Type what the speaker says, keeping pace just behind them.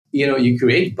you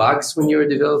create bugs when you're a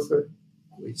developer,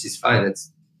 which is fine.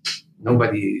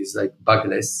 Nobody is like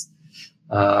bugless.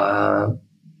 But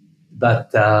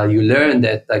you learn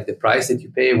that like the price that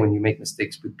you pay when you make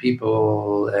mistakes with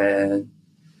people, and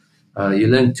you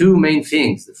learn two main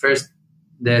things. The first,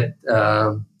 that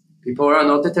people are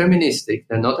not deterministic.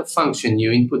 They're not a function.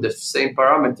 You input the same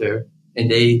parameter and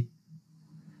they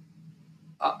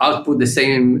output the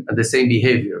same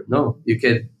behavior. No, you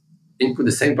can input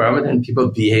the same parameter and people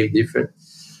behave different.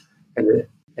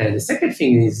 And the second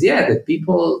thing is, that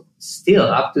people still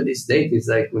up to this date is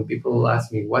like when people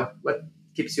ask me what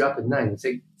keeps you up at night. It's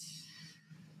like,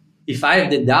 if I have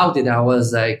the doubt that I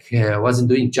was like wasn't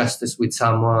doing justice with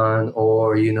someone,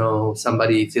 or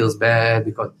somebody feels bad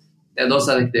because those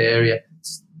are like the area,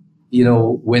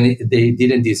 when they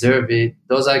didn't deserve it.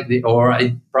 Those are like or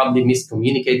I probably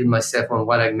miscommunicated myself on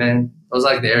what I meant. Those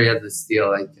are like the areas that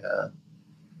still like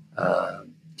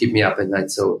keep me up at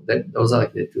night. So those are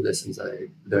like the two lessons I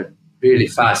learned really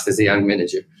fast as a young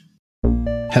manager.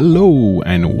 Hello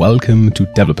and welcome to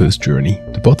Developer's Journey,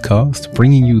 the podcast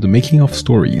bringing you the making of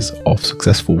stories of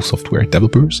successful software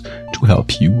developers to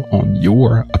help you on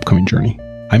your upcoming journey.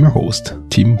 I'm your host,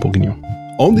 Tim Bourguignon.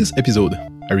 On this episode,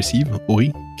 I receive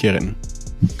Ori Keren.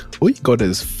 Ori got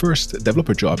his first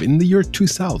developer job in the year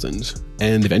 2000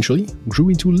 and eventually grew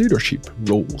into leadership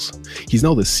roles. He's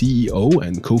now the CEO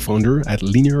and co-founder at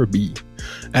LinearB.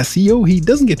 As CEO, he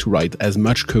doesn't get to write as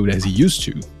much code as he used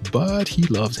to, but he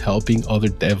loves helping other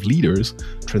dev leaders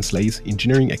translate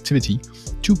engineering activity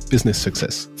to business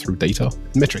success through data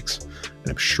and metrics. And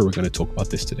I'm sure we're going to talk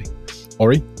about this today.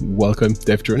 Ori, welcome to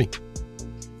Dev Journey.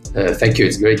 Thank you.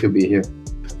 It's great to be here.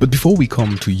 But before we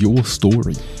come to your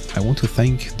story, I want to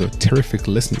thank the terrific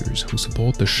listeners who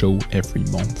support the show every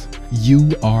month.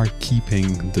 You are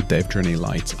keeping the Dev Journey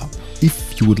lights up.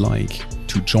 If you would like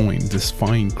to join this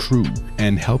fine crew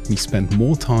and help me spend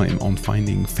more time on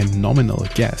finding phenomenal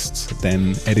guests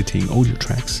than editing audio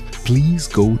tracks, please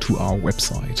go to our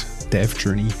website,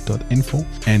 devjourney.info,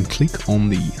 and click on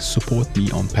the Support Me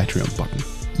on Patreon button.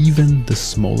 Even the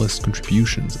smallest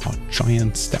contributions are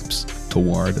giant steps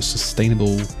toward a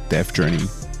sustainable dev journey.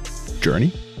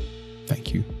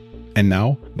 Thank you. And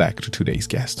now, back to today's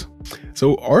guest.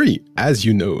 So, Ori, as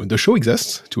you know, the show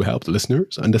exists to help the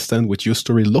listeners understand what your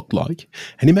story looked like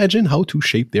and imagine how to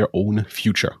shape their own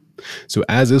future. So,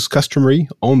 as is customary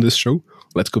on this show,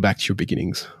 let's go back to your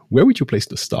beginnings. Where would you place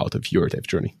the start of your dev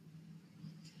journey?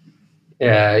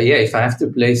 If I have to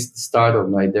place the start of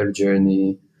my dev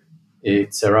journey,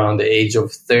 it's around the age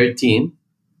of 13.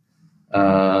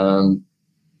 I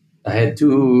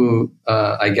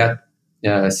got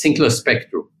Synclo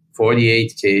Spectrum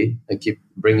 48K. I keep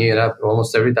bringing it up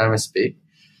almost every time I speak.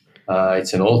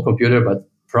 It's an old computer, but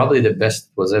probably the best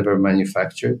was ever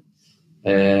manufactured.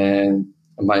 And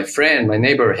my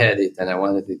neighbor had it, and I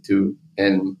wanted it too.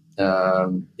 And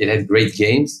it had great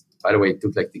games. By the way, it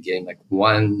took like the game like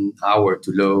 1 hour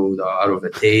to load out of a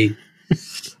tape.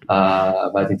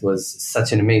 But it was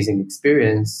such an amazing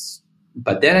experience.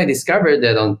 But then I discovered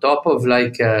that on top of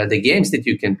like the games that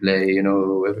you can play,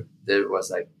 there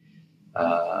was like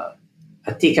a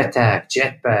Tic Attack,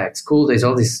 Jetpacks, School Days,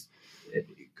 all this.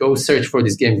 Go search for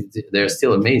these games. They're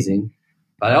still amazing.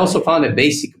 But I also found a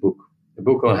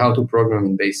book on how to program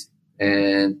in BASIC.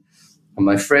 And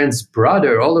my friend's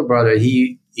older brother,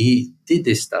 he did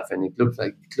this stuff, and it looked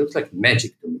like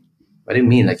magic to me. What do you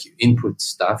mean? Like you input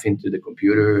stuff into the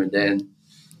computer, and then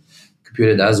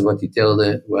computer does what you tell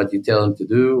them to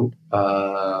do.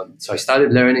 So I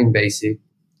started learning BASIC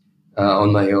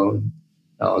on my own,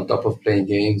 on top of playing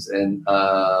games. And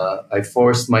I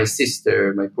forced my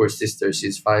poor sister,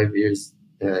 she's 5 years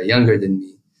younger than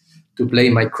me, to play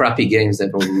my crappy games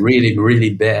that were really, really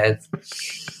bad.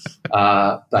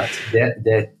 But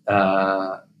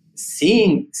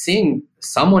seeing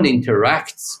someone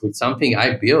interacts with something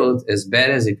I built, as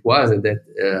bad as it was,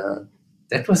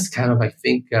 that was kind of, I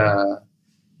think,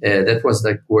 that was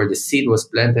like where the seed was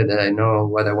planted that I know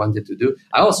what I wanted to do.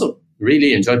 I also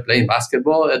really enjoyed playing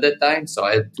basketball at that time, so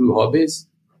I had two hobbies.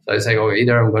 So I was like,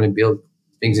 either I'm going to build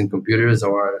things in computers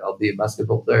or I'll be a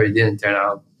basketball player. It didn't turn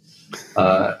out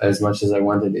as much as I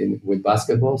wanted with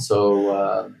basketball.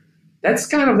 So that's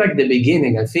kind of like the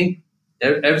beginning. I think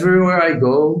everywhere I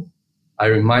go, I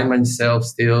remind myself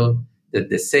still that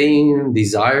the same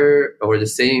desire or the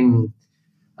same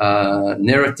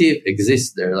narrative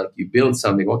exists there. Like you build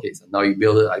something, okay, so now I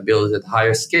build it at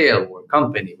higher scale. We're a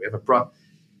company, we have a product.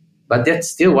 But that's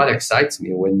still what excites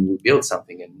me when we build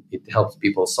something and it helps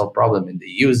people solve problems and they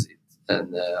use it.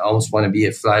 And I almost want to be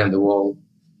a fly on the wall,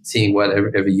 seeing what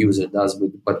every user does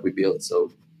with what we build.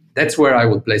 So that's where I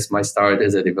would place my start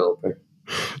as a developer.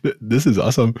 This is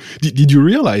awesome. Did you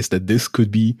realize that this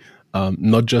could be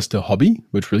not just a hobby,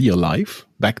 but really a life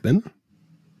back then?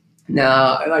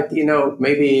 Now, like,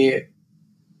 maybe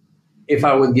if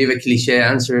I would give a cliche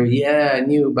answer, yeah, I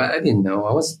knew, but I didn't know.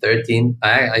 I was 13.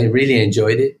 I really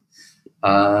enjoyed it.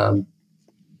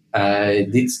 I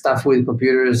did stuff with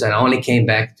computers, and I only came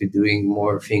back to doing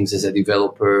more things as a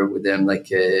developer with them,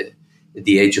 like at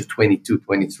the age of 22,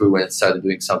 23, when I started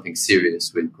doing something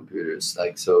serious with computers.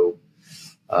 Like, so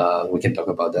we can talk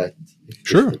about that.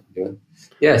 Sure.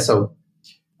 Yeah, so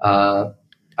I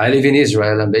live in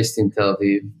Israel. I'm based in Tel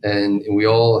Aviv, and we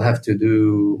all have to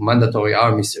do mandatory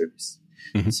army service.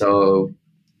 Mm-hmm. So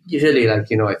usually, like,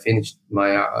 I finished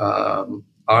my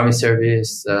army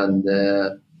service, and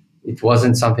it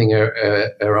wasn't something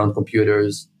around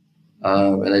computers.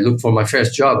 And I looked for my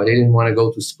first job. I didn't want to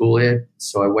go to school yet,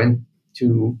 so I went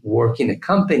to work in a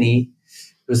company.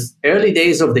 It was early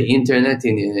days of the internet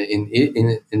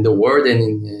in the world and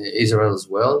in Israel as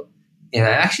well. And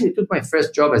I actually took my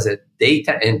first job as a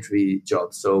data entry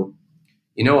job. So,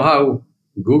 you know how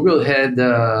Google had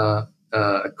a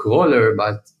crawler,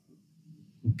 but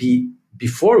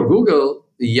before Google,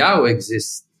 Yahoo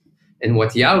exists. And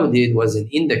what Yahoo did was an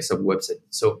index of websites.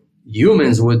 So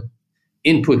humans would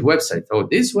input website. Oh,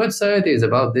 this website is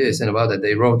about this and about that.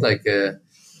 They wrote like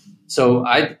so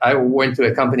I went to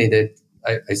a company that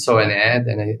I saw an ad,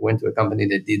 and I went to a company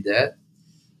that did that.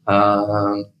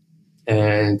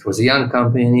 And it was a young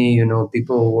company,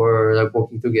 people were like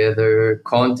working together,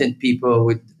 content people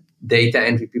with data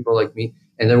entry people like me.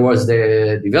 And there was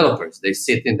the developers. They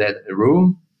sit in that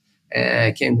room, and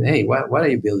I came, hey, what are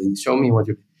you building? Show me what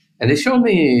you're. And they showed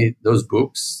me those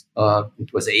books.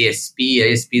 It was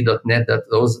ASP.NET,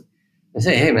 those. I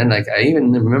say, hey, man, like, I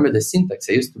even remember the syntax.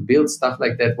 I used to build stuff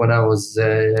like that when I was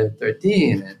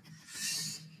 13. And,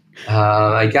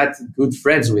 I got good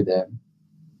friends with them.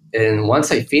 And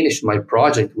once I finished my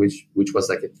project, which was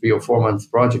like a 3 or 4 month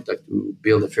project, like to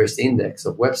build the first index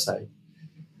of website,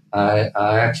 I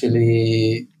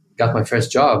actually got my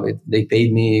first job. They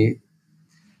paid me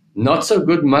not so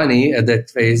good money at that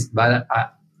phase, but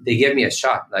they gave me a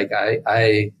shot. Like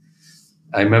I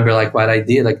remember like what I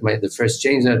did, like the first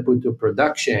change that I put to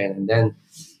production, and then,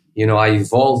 I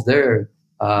evolved there.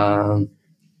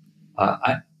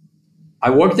 I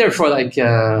worked there for like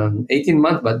 18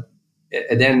 months, but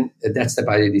then at that step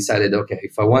I decided, okay,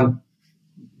 if I want,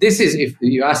 if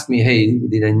you ask me, hey,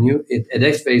 at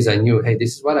that phase I knew, hey,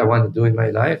 this is what I want to do in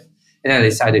my life. And I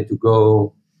decided to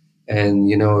go and,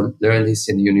 learn this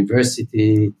in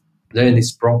university, learn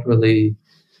this properly.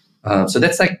 So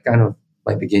that's like kind of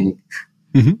my beginning.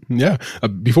 Mm-hmm. Yeah.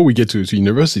 Before we get to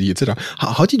university, etc.,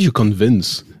 how did you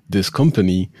convince this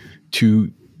company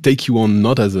to take you on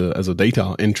not as a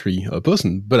data entry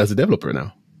person, but as a developer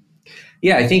now?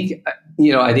 Yeah, I think,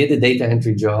 I did the data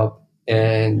entry job,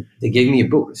 and they gave me a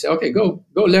book. I said, okay, go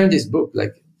learn this book.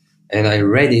 And I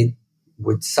read it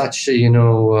with such,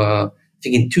 I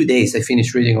think in 2 days I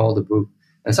finished reading all the book.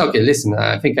 And I said, okay, listen,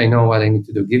 I think I know what I need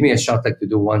to do. Give me a shot, like, to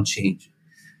do one change.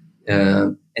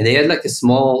 And they had like a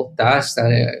small task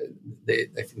that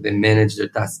I think they managed their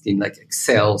task in like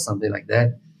Excel, something like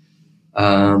that.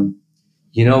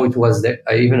 It was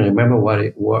I even remember what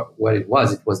it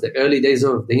was. It was the early days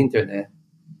of the internet,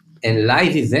 and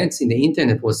live events in the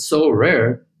internet was so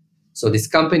rare. So this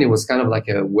company was kind of like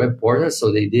a web portal.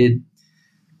 So they did,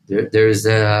 there's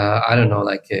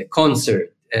like a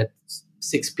concert at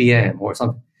 6 p.m. or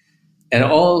something. And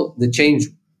all the change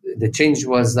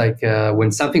was like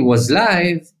when something was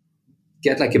live,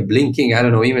 get like a blinking,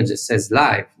 image that says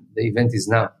live, the event is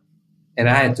now. And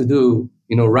I had to do,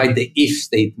 write the if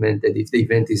statement that if the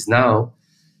event is now.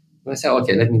 I said,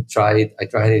 okay, let me try it. I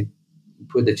tried it,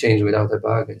 put the change without a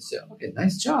bug, and said, okay,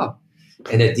 nice job.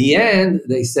 And at the end,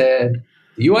 they said,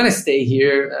 do you want to stay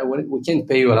here? We can't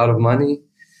pay you a lot of money.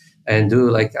 And do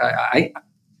like,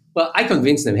 I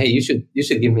convinced them, hey, you should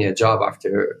give me a job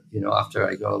after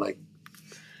I go, like,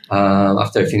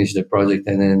 after I finished the project.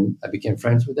 And then I became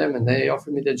friends with them, and they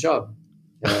offered me the job.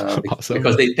 Awesome.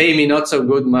 Because they pay me not so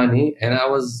good money, and I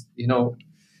was, in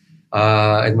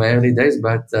my early days,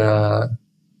 but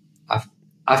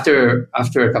after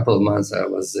a couple of months, I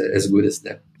was as good as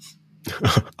them.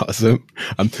 Awesome.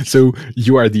 So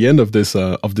you are at the end of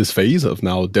this phase of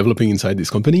now developing inside this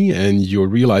company, and you're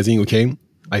realizing, okay,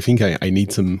 I think I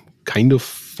need some kind of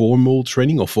formal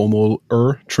training or formal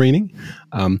training.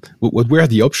 What were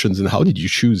the options, and how did you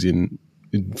choose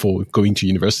for going to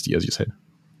university, as you said?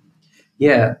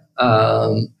 Yeah,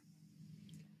 I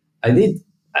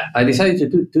decided to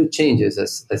do 2 changes.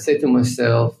 I said to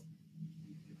myself,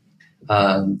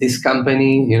 this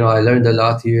company, I learned a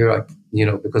lot here,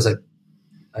 because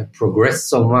I progressed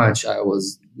so much. I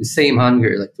was the same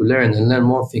hunger, like to learn and learn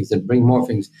more things and bring more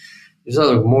things. There's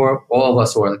all of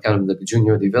us who are kind of the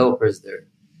junior developers there.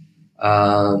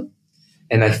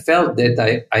 And I felt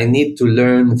that I need to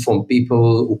learn from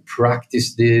people who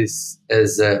practice this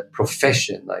as a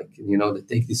profession, like, they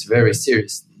take this very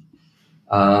seriously.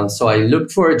 So I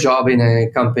looked for a job in a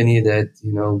company that,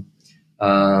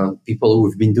 people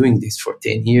who've been doing this for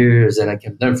 10 years and I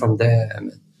can learn from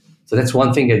them. So that's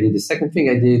one thing I did. The second thing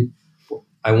I did,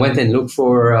 I went and looked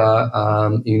for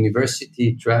a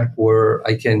university track where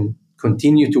I can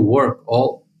continue to work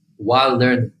all while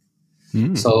learning.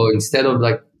 So instead of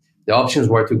like, the options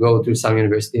were to go to some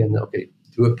university and,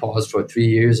 do a pause for 3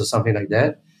 years or something like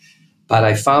that. But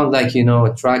I found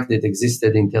a track that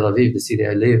existed in Tel Aviv, the city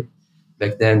I live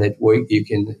back then, that you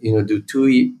can, do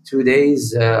 2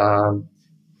 days,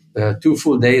 2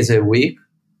 full days a week.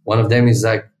 One of them is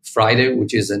like Friday,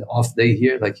 which is an off day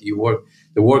here. Like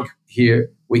the week here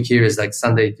is like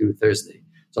Sunday to Thursday.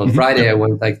 So on Friday, I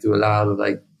went to a lot of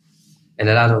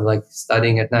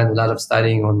studying at night, a lot of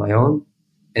studying on my own.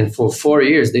 And for 4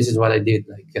 years, this is what I did.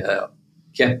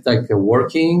 Kept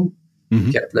working,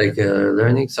 kept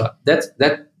learning. So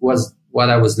that was what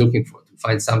I was looking for, to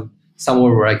find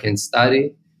somewhere where I can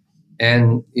study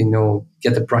and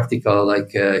get a practical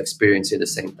experience at the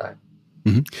same time.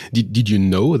 Did you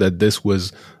know that this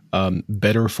was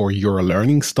better for your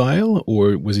learning style,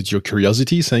 or was it your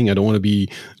curiosity saying, I don't want to be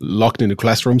locked in a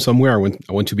classroom somewhere, I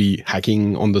want to be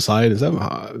hacking on the side?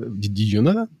 Did you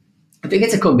know that? I think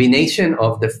it's a combination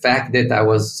of the fact that I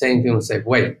was saying to myself,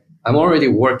 wait, I'm already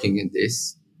working in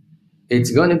this.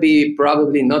 It's going to be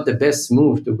probably not the best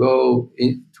move to go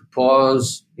to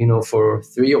pause, for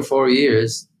 3 or 4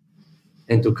 years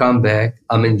and to come back.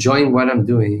 I'm enjoying what I'm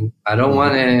doing. I don't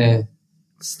want to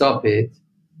stop it.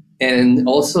 And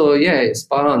also,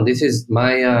 spot on. This is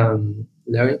my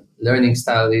learning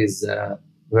style is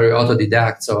very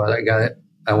autodidact. So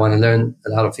I want to learn a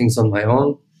lot of things on my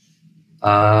own.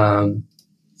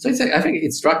 So I think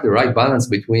it struck the right balance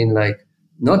between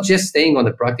not just staying on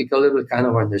the practical level, kind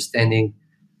of understanding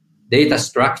data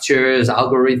structures,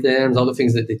 algorithms, all the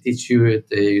things that they teach you at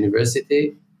the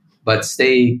university, but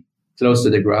stay close to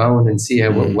the ground and see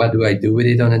what do I do with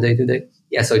it on a day-to-day.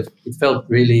 Yeah, so it felt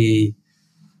really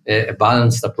a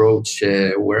balanced approach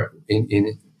where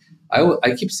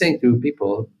I keep saying to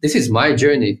people, this is my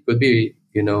journey. It could be,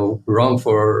 wrong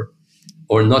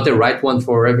or not the right one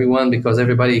for everyone, because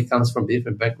everybody comes from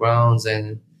different backgrounds.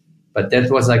 But that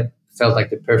was felt like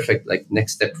the perfect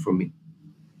next step for me.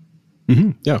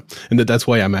 Yeah, and that's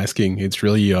why I'm asking. It's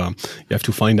really you have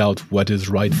to find out what is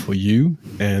right for you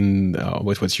and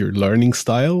what's your learning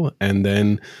style, and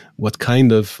then what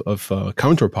kind of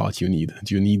counterpart you need.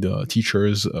 Do you need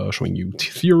teachers showing you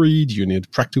theory? Do you need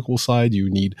practical side? Do you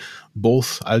need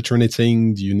both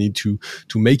alternating? Do you need to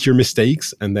make your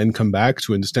mistakes and then come back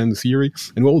to understand the theory?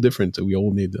 And we're all different. We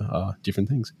all need different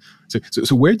things.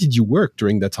 So where did you work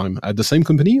during that time? At the same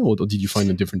company, or did you find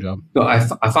a different job? No, I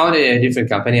found a different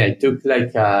company. I took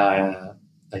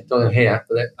I told them, hey,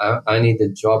 I need a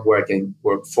job where I can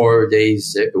work 4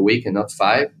 days a week and not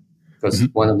 5, because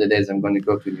one of the days I'm going to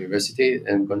go to university and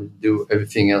I'm going to do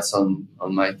everything else on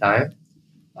my time.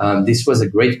 This was a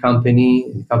great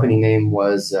company. The company name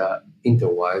was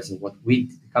Interwise, and what the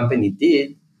company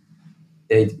did,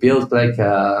 they built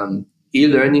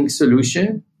e-learning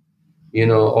solution.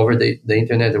 Over the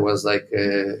internet, there was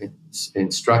an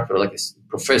instructor, like a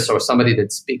professor or somebody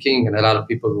that's speaking, and a lot of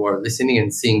people who are listening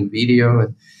and seeing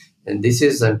video. And this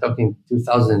is, I'm talking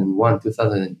 2001,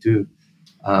 2002,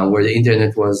 where the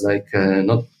internet was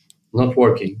not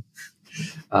working.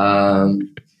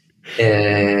 And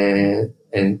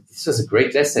this was a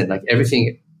great lesson.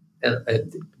 Everything,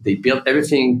 they built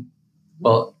everything.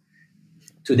 Well,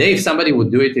 today, if somebody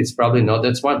would do it, it's probably not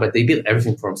that smart, but they built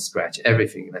everything from scratch.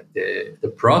 Everything,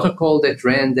 the protocol that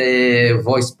ran the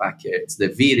voice packets, the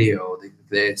video,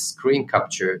 the screen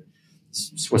capture.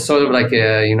 It was sort of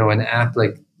an app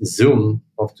like Zoom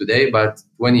of today, but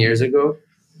 20 years ago.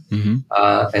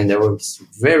 And there were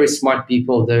very smart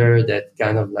people there that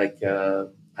kind of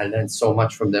I learned so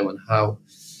much from them on how,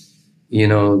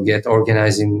 get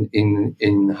organized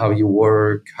in how you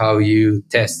work, how you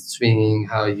test swing,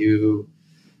 how you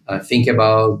think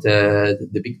about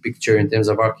the big picture in terms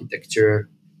of architecture.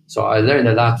 So I learned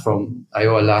a lot I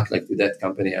owe a lot to that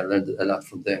company. I learned a lot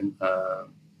from them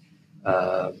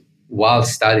while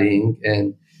studying.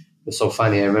 And it was so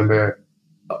funny. I remember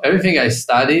everything I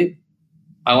studied,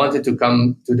 I wanted to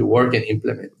come to the work and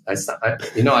implement. I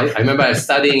remember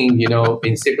studying,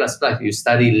 in C++, you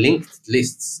study linked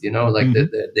lists,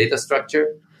 the data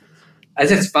structure. I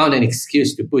just found an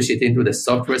excuse to push it into the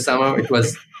software somehow. It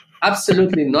was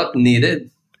absolutely not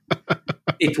needed.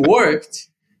 It worked,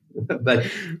 but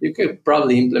you could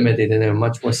probably implement it in a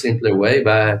much more simpler way.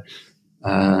 But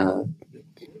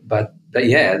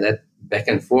yeah, that back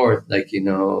and forth, like,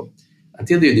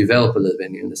 until you develop a little bit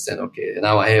and you understand, okay,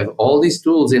 now I have all these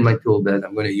tools in my tool belt.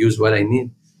 I'm going to use what I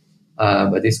need.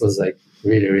 But this was like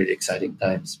really, really exciting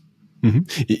times.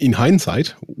 Mm-hmm. In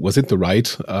hindsight, was it the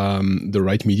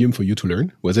right medium for you to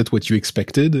learn? Was it what you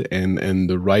expected and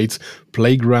the right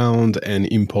playground and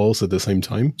impulse at the same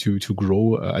time to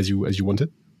grow as you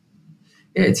wanted?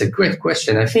 Yeah, it's a great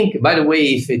question. I think, by the way,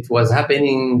 if it was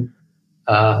happening,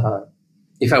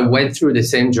 if I went through the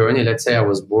same journey, let's say I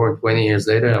was born 20 years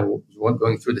later, and I was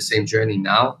going through the same journey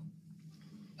now,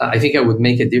 I think I would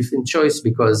make a different choice,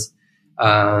 because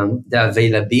the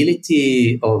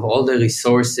availability of all the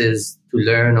resources to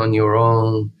learn on your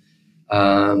own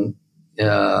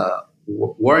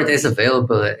weren't as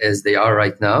available as they are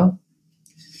right now.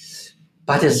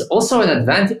 But there's also an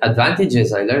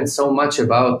advantages. I learned so much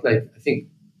about, like, I think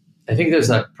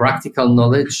there's a practical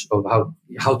knowledge of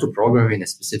how to program in a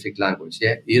specific language.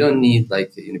 Yeah, you don't need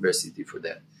like a university for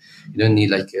that. You don't need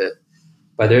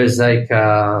but there's like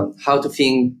how to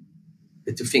think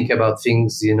about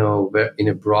things, in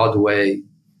a broad way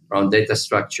around data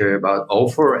structure, about O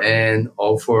for N,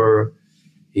 O for,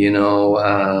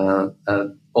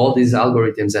 all these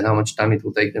algorithms and how much time it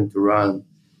will take them to run.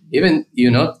 Even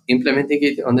you're not implementing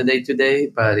it on the day-to-day,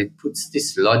 but it puts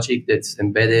this logic that's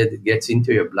embedded, gets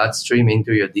into your bloodstream,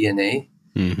 into your DNA,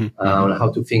 on how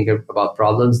to think about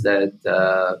problems that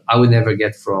I would never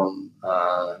get from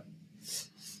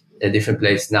a different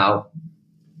place. Now,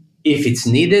 if it's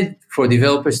needed for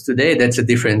developers today, that's a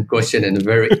different question and a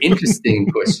very interesting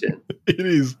question. It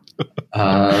is.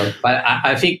 But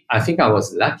I think I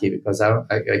was lucky, because I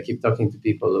keep talking to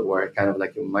people who were kind of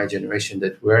like in my generation,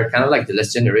 that were kind of like the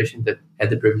last generation that had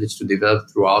the privilege to develop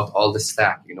throughout all the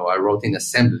stack. I wrote in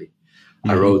assembly,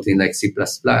 I wrote in like C++,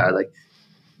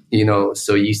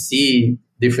 so you see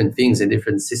different things in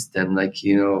different systems, like,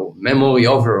 memory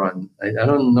overrun. I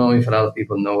don't know if a lot of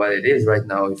people know what it is right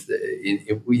now, if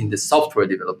we in the software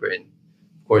developer, and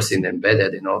of course in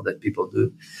embedded and all that people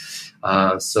do.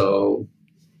 So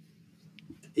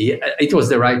yeah, it was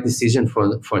the right decision for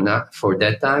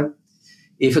that time.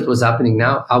 If it was happening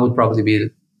now, I would probably be,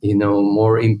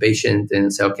 more impatient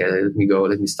and say, okay, let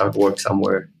me start work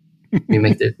somewhere. Let me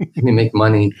make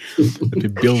money. Let me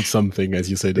build something, as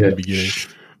you said in the beginning.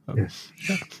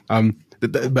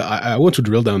 But I want to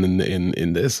drill down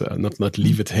in this, not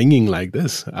leave it hanging like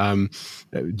this. Do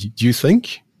you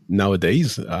think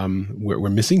nowadays we're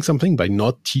missing something by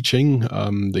not teaching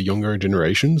the younger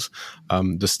generations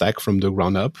the stack from the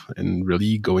ground up, and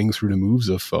really going through the moves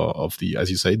of the, as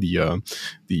you say, the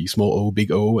small O,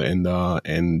 big O, and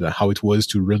how it was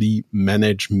to really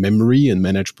manage memory and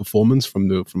manage performance from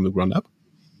the ground up?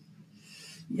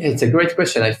 Yeah, it's a great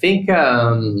question. I think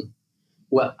I'm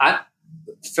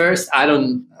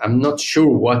not sure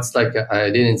what's like. I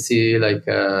didn't see like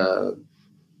a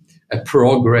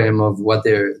program of what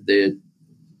their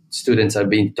students are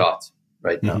being taught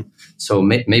right now. So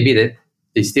maybe that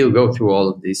they still go through all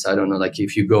of this. I don't know. Like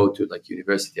if you go to like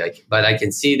university, but I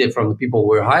can see that from the people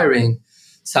we're hiring,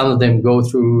 some of them go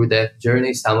through that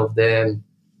journey. Some of them,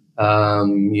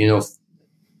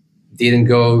 didn't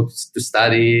go to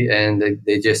study, and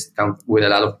they just come with a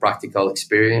lot of practical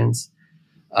experience.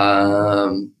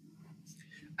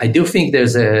 I do think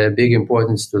there's a big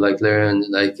importance to like learn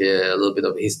like a little bit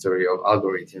of history of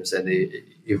algorithms and the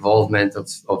evolvement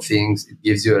of things. It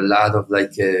gives you a lot of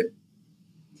like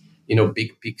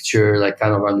big picture like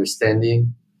kind of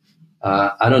understanding.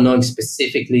 I don't know if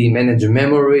specifically manage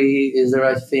memory is the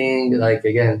right thing, like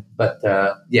again, but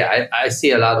I see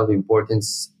a lot of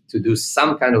importance to do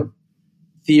some kind of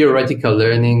theoretical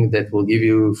learning that will give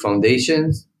you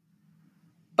foundations,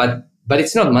 but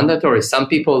it's not mandatory. Some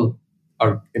people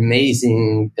are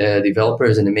amazing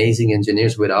developers and amazing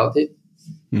engineers without it.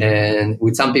 And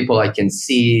with some people, I can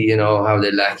see, how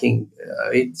they're lacking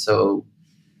it. So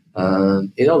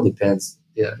it all depends.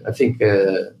 Yeah, I think,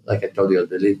 like I told you, I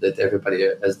believe that everybody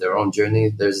has their own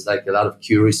journey. There's like a lot of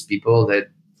curious people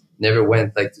that never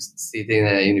went like to sit in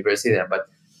a university, but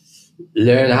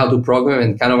learn how to program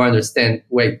and kind of understand,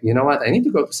 wait, you know what? I need to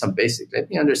go to some basic.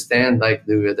 Let me understand like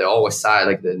the OSI,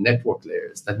 like the network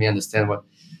layers. Let me understand what.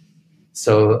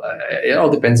 So it all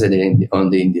depends on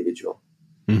the individual.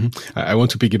 Mm-hmm. I want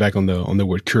to piggyback on the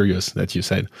word curious that you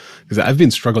said, because I've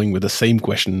been struggling with the same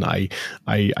question. I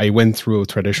went through a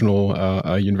traditional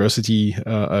university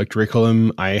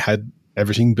curriculum. I had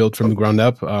everything built from the ground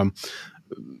up.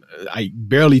 I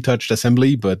barely touched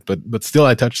assembly, but still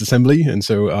I touched assembly, and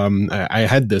so I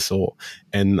had this all,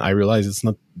 and I realized it's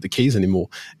not the case anymore.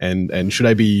 And should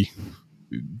I be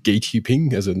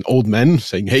gatekeeping as an old man,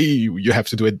 saying, "Hey, you have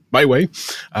to do it my way,"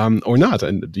 or not?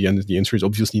 And the answer is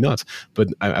obviously not. But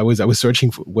I was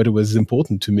searching for what was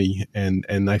important to me, and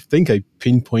I think I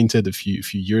pinpointed a few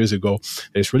years ago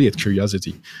that it's really at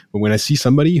curiosity. But when I see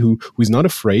somebody who's not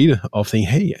afraid of saying,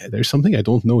 "Hey, there's something I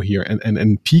don't know here,"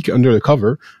 and peek under the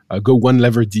cover, go one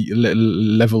level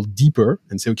deeper,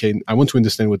 and say, "Okay, I want to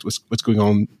understand what's going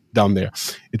on down there."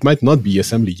 It might not be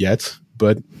assembly yet,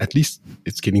 but at least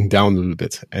it's getting down a little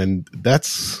bit. And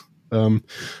that's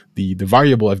the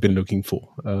variable I've been looking for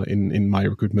in my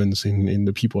recruitments, in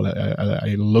the people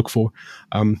I look for,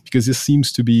 because this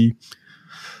seems to be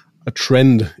a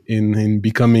trend in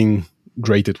becoming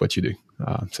great at what you do.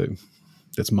 So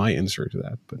that's my answer to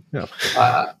that. But yeah,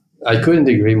 I couldn't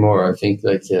agree more. I think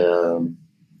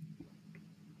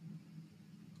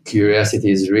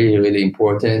curiosity is really, really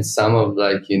important. Some of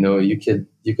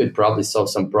you could probably solve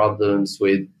some problems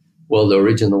with, the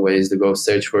original way is to go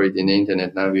search for it in the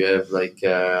internet. Now you have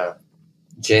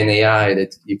Gen AI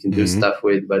that you can do stuff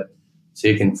with, but so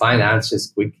you can find answers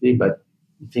quickly. But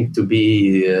I think to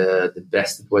be the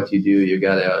best at what you do, you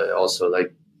gotta also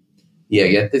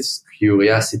get this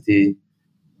curiosity.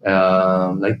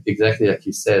 Exactly like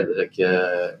you said,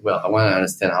 I want to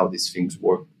understand how these things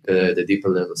work, the deeper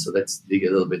level. So let's dig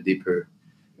a little bit deeper.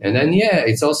 And then,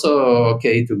 it's also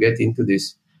okay to get into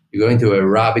this. You go into a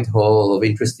rabbit hole of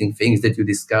interesting things that you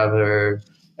discover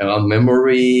around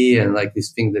memory and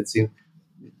these things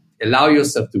allow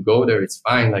yourself to go there. It's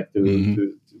fine,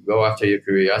 to go after your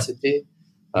curiosity.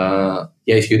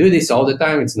 If you do this all the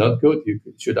time, it's not good. You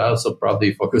should also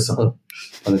probably focus on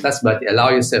the task, but allow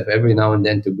yourself every now and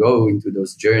then to go into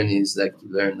those journeys, to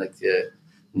learn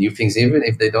new things, even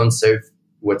if they don't serve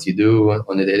what you do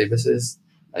on a daily basis.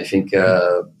 I think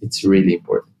it's really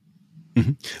important.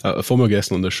 Mm-hmm. A former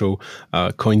guest on the show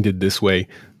coined it this way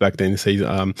back then. He says,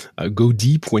 "Go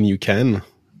deep when you can,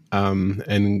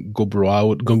 and go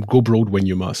broad when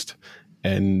you must."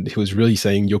 And he was really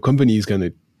saying your company is going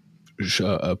to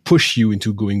push you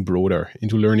into going broader,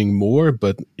 into learning more,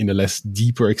 but in a less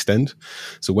deeper extent.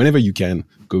 So whenever you can,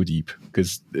 go deep,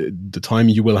 because the time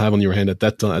you will have on your hand at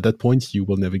that point, you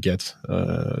will never get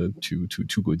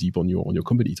to go deep on your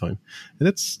company time. And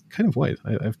that's kind of why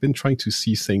I've been trying to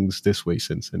see things this way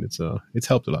since, and it's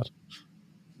helped a lot.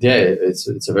 Yeah,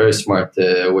 it's a very smart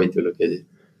way to look at it.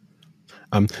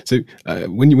 So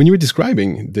when you were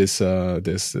describing this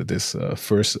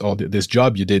first, or this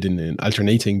job you did in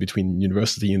alternating between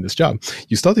university and this job,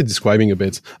 you started describing a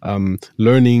bit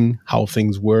learning how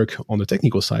things work on the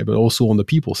technical side, but also on the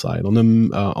people side, on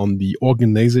the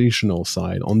organizational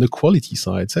side, on the quality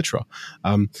side, etc.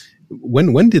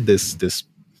 When did this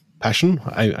passion,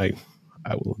 I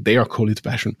will dare call it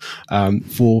passion,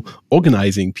 for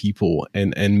organizing people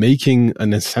and making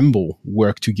an ensemble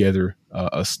work together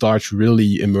start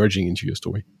really emerging into your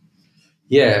story?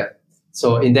 Yeah.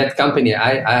 So in that company,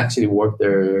 I actually worked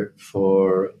there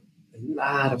for a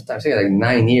lot of time, I think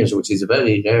 9 years, which is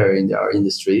very rare in our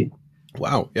industry.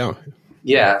 Wow. Yeah.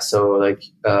 Yeah. So and I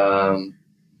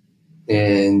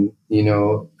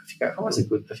think I was a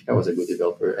good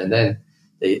developer. And then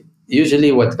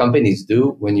usually what companies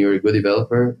do when you're a good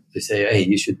developer, they say, "Hey,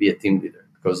 you should be a team leader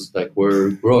because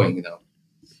we're growing now."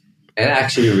 And I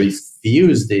actually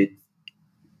refused it,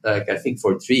 I think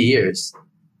for 3 years,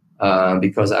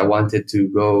 because I wanted to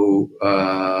go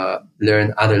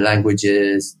learn other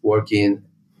languages,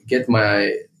 get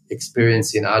my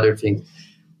experience in other things.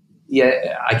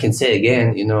 Yeah, I can say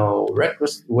again,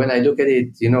 when I look at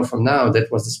it, from now,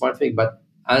 that was the smart thing. But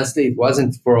honestly, it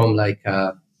wasn't from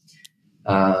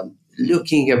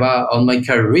looking on my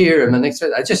career and my next.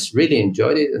 I just really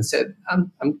enjoyed it and said,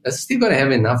 I'm still going to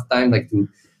have enough time to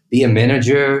be a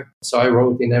manager. So I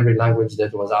wrote in every language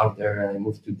that was out there, and I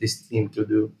moved to this team to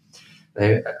do.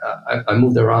 I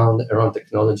moved around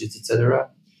technologies, etc.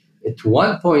 At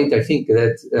one point, I think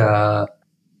that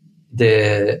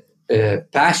the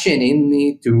passion in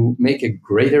me to make a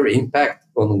greater impact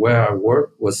on where I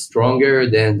work was stronger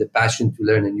than the passion to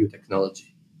learn a new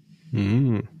technology.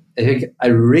 Mm. I think I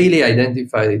really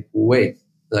identified,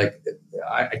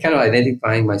 I kind of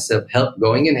identifying myself,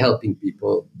 going and helping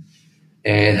people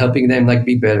and helping them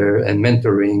be better and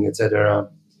mentoring, etc.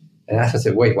 And I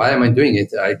said, wait, why am I doing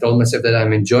it? I told myself that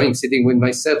I'm enjoying sitting with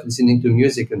myself, listening to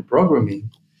music and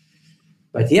programming.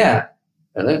 But yeah,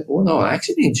 I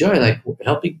actually enjoy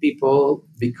helping people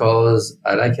because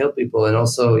I like help people. And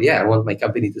also, I want my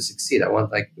company to succeed. I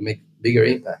want to make bigger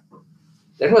impact.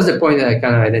 That was the point that I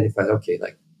kind of identified. Okay,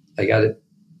 I got it.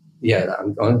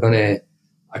 I'm going to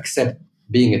accept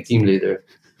being a team leader.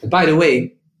 And by the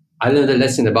way, I learned a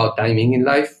lesson about timing in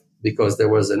life, because there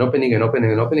was an opening,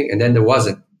 and then there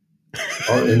wasn't.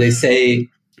 And they say,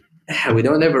 we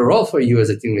don't have a role for you as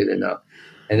a team leader now.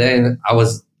 And then I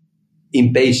was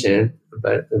impatient,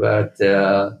 but at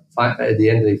the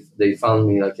end, they found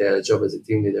me like a job as a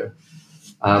team leader.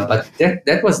 But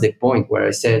that was the point where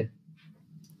I said,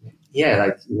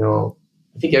 I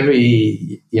think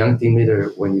every young team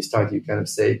leader, when you start, you kind of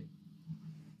say,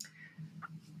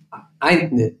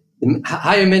 the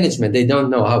higher management, they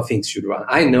don't know how things should run.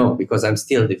 I know, because I'm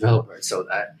still a developer. So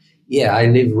I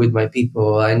live with my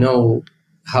people. I know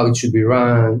how it should be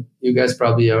run. You guys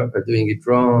probably are doing it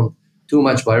wrong. Too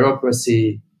much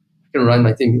bureaucracy. I can run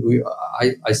my thing.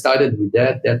 I started with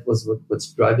that. That was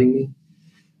what's driving me.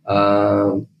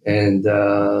 That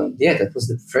was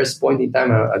the first point in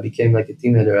time I became like a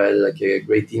team leader. I had like a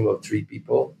great team of 3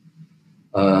 people.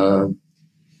 I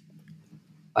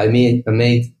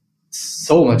made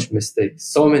so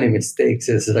many mistakes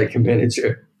as like a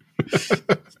manager.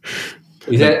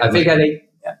 I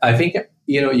think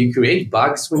you create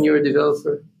bugs when you're a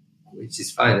developer, which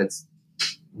is fine.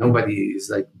 Nobody is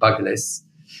like bugless.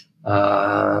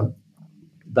 But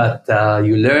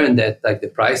you learn that like the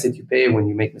price that you pay when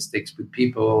you make mistakes with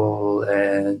people,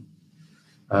 and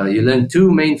you learn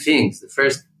 2 main things. The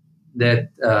first,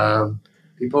 that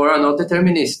people are not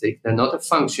deterministic. They're not a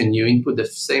function. You input the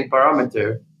same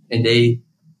parameter and they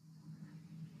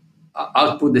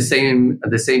output the same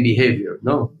behavior.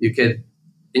 No, you can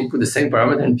input the same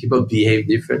parameter and people behave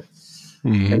different.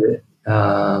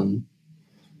 Mm-hmm.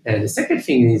 And the second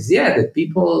thing is, that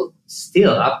people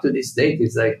still up to this date,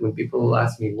 is like when people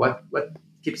ask me what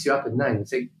keeps you up at night, I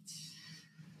say,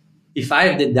 if I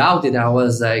have the doubt that I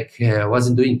was like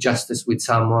wasn't doing justice with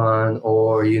someone,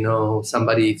 or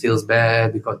somebody feels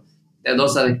bad because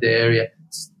those are like the area,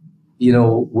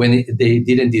 when they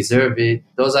didn't deserve it,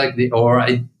 those are like or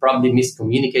I probably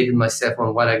miscommunicated myself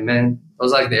on what I meant.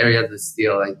 Those are like the areas that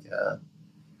still like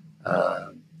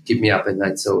keep me up at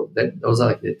night. So those are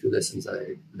like the 2 lessons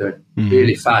I learned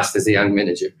really fast as a young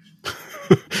manager.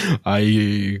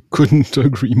 I couldn't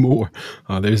agree more.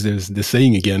 There's the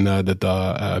saying again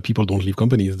that people don't leave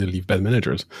companies; they leave bad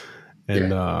managers.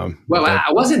 And I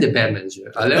wasn't a bad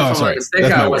manager. I learned from my mistake.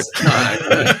 I was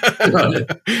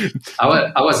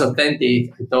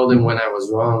authentic. I told them when I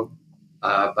was wrong,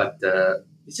 but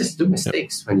it's just do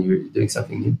mistakes when you're doing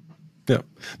something new. Yeah,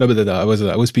 no, but I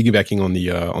was piggybacking on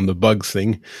the bugs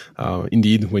thing.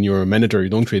 Indeed, when you're a manager, you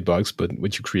don't create bugs, but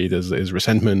what you create is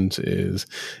resentment, is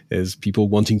people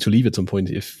wanting to leave at some point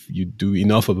if you do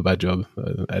enough of a bad job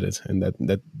at it, and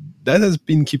that has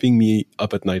been keeping me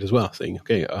up at night as well. Saying,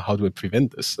 okay, how do I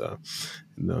prevent this?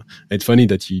 And it's funny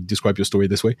that you describe your story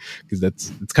this way, because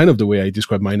that's kind of the way I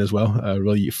describe mine as well.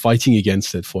 Really fighting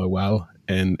against it for a while,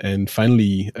 and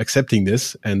finally accepting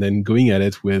this, and then going at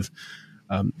it with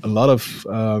a lot of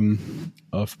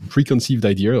preconceived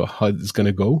idea of how it's going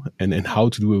to go and how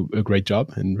to do a great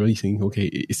job, and really thinking, okay,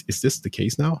 is this the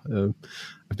case now?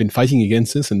 I've been fighting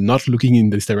against this and not looking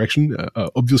in this direction,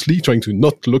 obviously trying to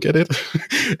not look at it,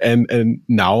 and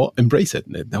now embrace it.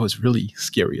 And that was really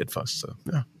scary at first. So,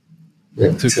 yeah.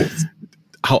 So,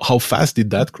 how fast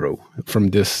did that grow from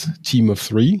this team of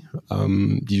 3?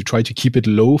 Did you try to keep it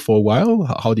low for a while?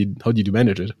 How did you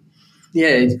manage it? Yeah,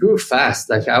 it grew fast.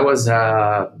 Like I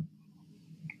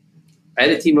had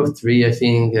a team of 3, I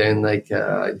think, and like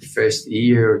the first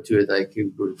year or 2, like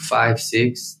it grew 5,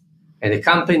 6, and the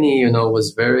company,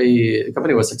 the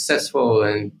company was successful,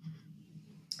 and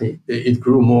it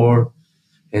grew more.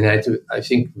 And I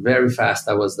think very fast.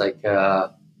 I was like, I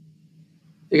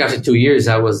think after 2 years,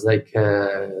 I was like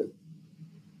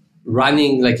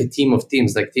running like a team of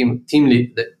teams, like team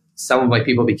lead. Some of my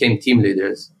people became team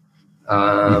leaders.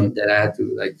 That I had to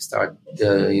like start,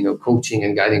 coaching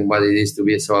and guiding what it is to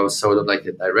be. So I was sort of like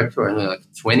a director, and like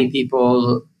 20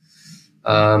 people,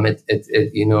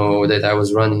 that I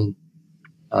was running,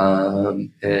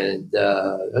 and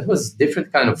that was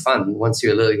different kind of fun. Once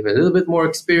you're a little bit more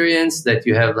experienced, that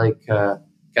you have like kind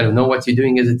of know what you're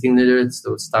doing as a team leader.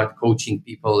 So start coaching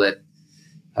people that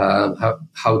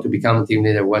how to become a team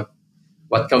leader, what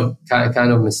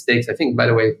kind of mistakes. I think, by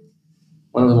the way,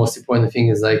 one of the most important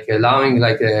things is like allowing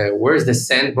like where's the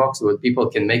sandbox where people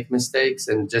can make mistakes,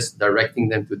 and just directing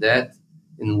them to that.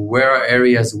 And where are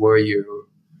areas where you're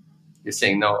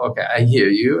saying, no, okay, I hear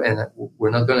you, and we're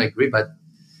not going to agree, but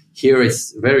here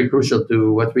it's very crucial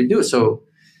to what we do. So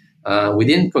we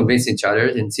didn't convince each other,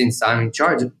 and since I'm in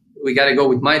charge, we got to go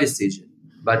with my decision.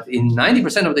 But in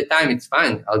 90% of the time, it's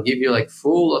fine. I'll give you like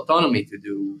full autonomy to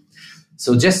do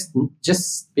So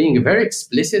just being very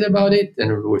explicit about it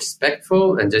and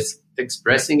respectful and just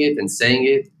expressing it and saying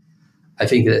it, I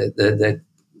think that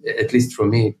at least for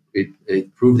me,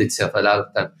 it proved itself a lot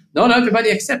of time. Not everybody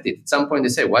accepted. At some point they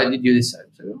say, why did you decide?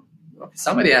 So, okay,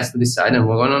 somebody has to decide, and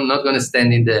we're not going to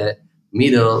stand in the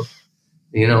middle,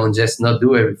 and just not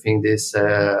do everything. This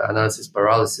analysis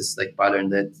paralysis like pattern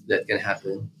that can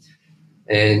happen.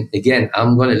 And again,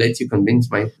 I'm going to let you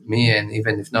convince me, and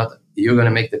even if not, you're going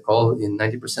to make the call in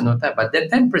 90% of that. But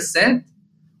that 10%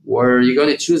 where you're going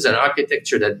to choose an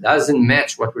architecture that doesn't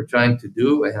match what we're trying to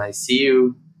do, and I see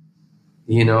you,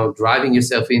 driving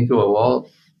yourself into a wall,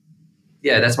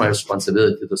 yeah, that's my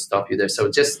responsibility to stop you there.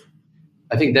 So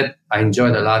I think that I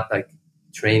enjoyed a lot, like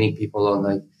training people on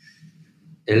like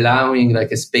allowing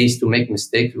like a space to make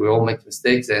mistakes. We all make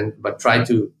mistakes, but try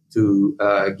to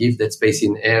give that space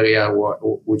in area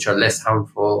which are less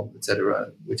harmful, etc.,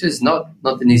 which is not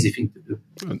an easy thing to do.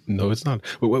 No, it's not.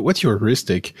 What's your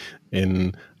heuristic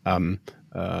in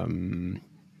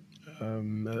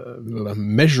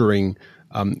measuring?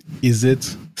 Is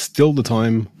it still the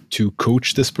time to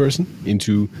coach this person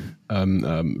into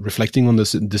reflecting on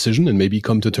this decision and maybe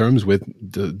come to terms with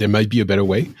there might be a better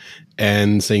way,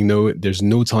 and saying, no, there's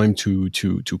no time to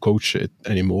coach it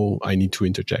anymore. I need to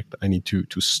interject. I need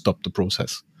to stop the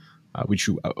process, which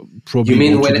you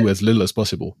probably want to do as little as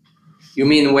possible. You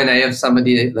mean when I have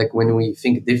somebody, like when we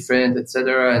think different,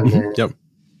 etc. And yep.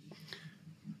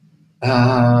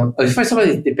 First of all,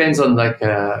 it depends on like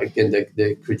again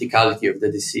the criticality of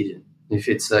the decision. If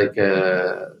it's like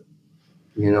a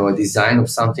design of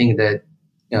something that,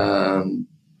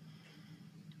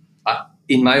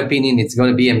 in my opinion, it's going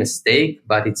to be a mistake,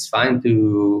 but it's fine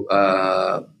to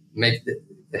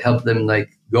help them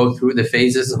like go through the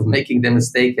phases of making the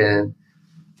mistake and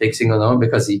fixing on,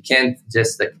 because you can't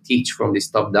just like teach from this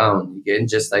top down. You can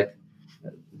just like,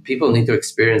 people need to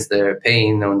experience their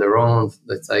pain on their own.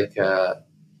 It's like,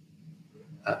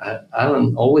 I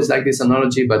don't always like this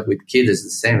analogy, but with kids it's the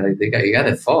same. Like you got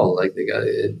to fall, like they got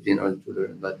to, to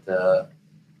learn.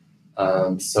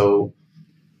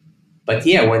 But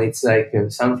yeah, when it's like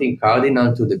something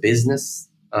cardinal to the business,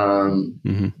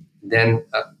 then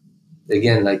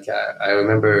again, like I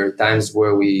remember times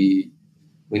where we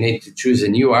need to choose a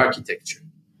new architecture.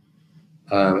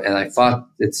 And I thought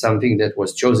that something that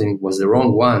was chosen was the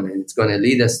wrong one, and it's going to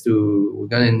lead us we're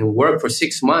going to work for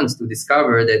 6 months to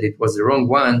discover that it was the wrong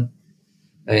one,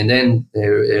 and then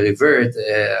revert.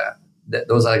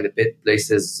 Those are like the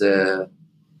places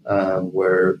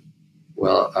where,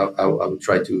 well, I would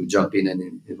try to jump in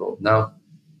and involve. Now,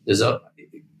 in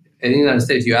the United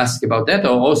States, you ask about that,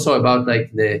 or also about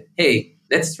like hey,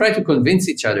 let's try to convince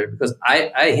each other, because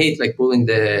I hate like pulling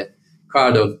the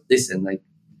card of listen, like,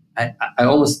 I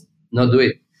almost not do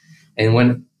it.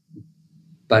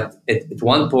 But at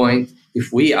one point,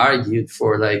 if we argued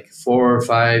for like 4 or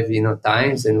 5,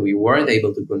 times, and we weren't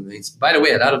able to convince, by the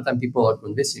way, a lot of time people are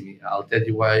convincing me. I'll tell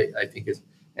you why I think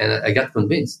and I got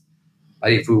convinced.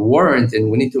 But if we weren't, and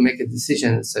we need to make a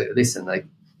decision, say, listen, like,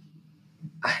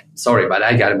 sorry, but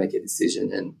I got to make a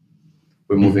decision, and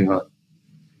we're moving on.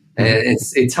 And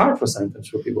it's hard sometimes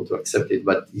for people to accept it,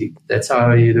 but that's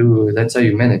how you do. That's how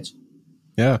you manage.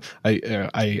 Yeah,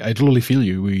 I totally feel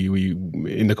you. We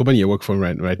in the company I work for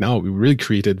right now, we really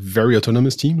created very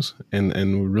autonomous teams, and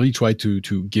we really try to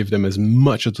give them as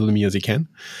much autonomy as they can.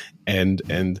 And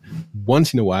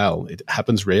once in a while, it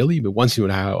happens rarely, but once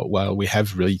in a while we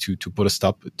have really to put a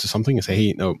stop to something and say,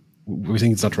 hey, no, we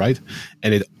think it's not right.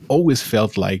 And it always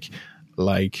felt like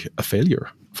a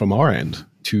failure from our end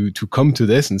to come to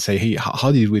this and say, hey,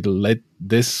 how did we let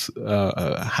this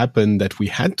happen, that we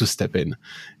had to step in?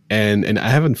 And I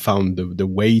haven't found the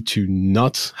way to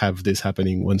not have this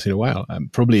happening once in a while.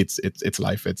 Probably it's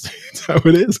life. It's how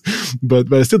it is.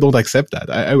 But I still don't accept that.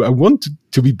 I want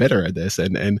to be better at this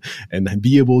and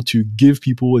be able to give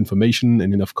people information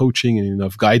and enough coaching and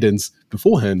enough guidance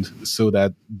beforehand, so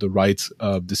that the right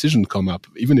decision come up,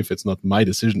 even if it's not my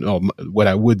decision or what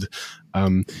I would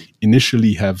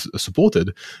initially have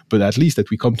supported, but at least that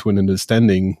we come to an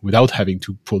understanding without having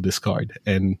to pull this card.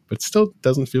 But still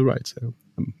doesn't feel right. So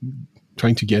I'm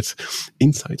trying to get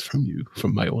insights from you,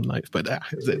 from my own life. But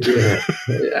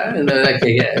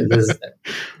there's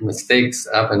mistakes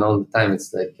happen all the time.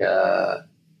 It's like,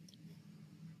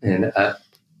 and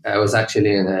I was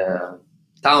actually in a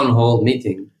town hall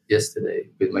meeting yesterday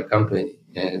with my company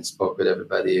and spoke with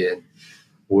everybody, and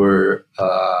we're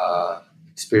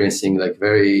experiencing like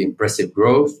very impressive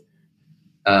growth.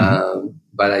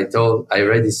 But I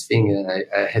read this thing, and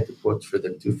I had to quote for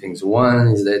them 2 things. One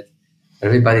is that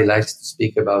everybody likes to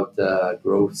speak about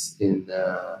growth in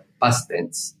past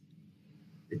tense.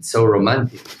 it's so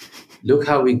romantic. Look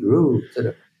how we grew. Sort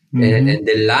of. And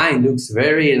the line looks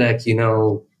very like,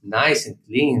 nice and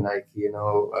clean, like,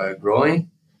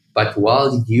 growing. But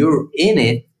while you're in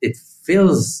it, it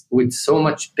fills with so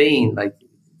much pain, like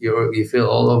you feel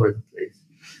all over the place.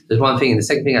 There's one thing. And the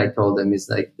second thing I told them is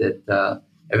like that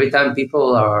every time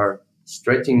people are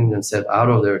stretching themselves out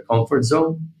of their comfort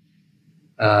zone,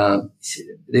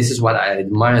 this is what I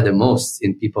admire the most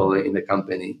in people in the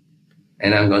company.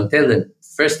 And I'm going to tell them,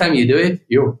 first time you do it,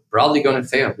 you're probably going to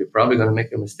fail. You're probably going to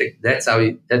make a mistake. That's how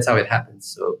it happens.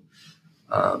 So,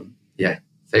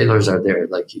 failures are there.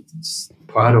 Like it's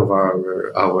part of our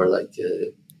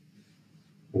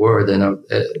word.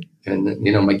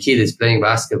 And my kid is playing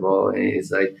basketball, and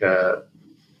he's like,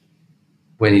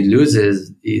 when he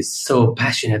loses, he's so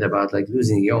passionate about like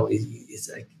losing.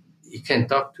 He's like, you can't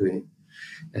talk to him.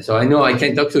 And so I know I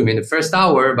can't talk to him in the first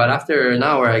hour, but after an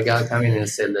hour, I got to come in and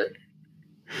say that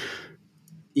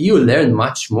you learn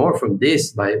much more from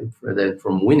this than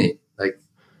from winning. Like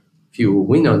if you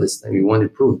win on this time, you want to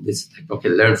prove this. Like, okay,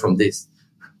 learn from this.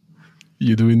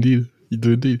 You do indeed.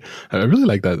 I really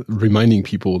like that, reminding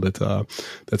people that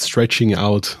that stretching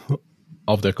out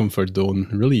of their comfort zone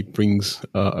really brings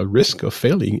a risk of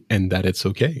failing, and that it's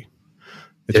okay.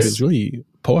 It's really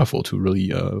powerful to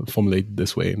really formulate it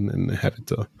this way and have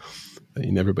it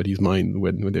in everybody's mind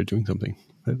when they're doing something.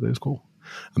 That is cool.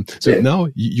 Now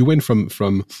you went from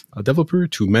a developer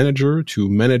to manager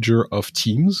of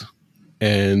teams,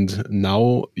 and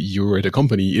now you're at a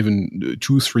company even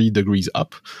 2-3 degrees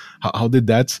up. How did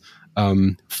that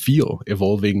feel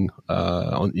evolving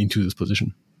into this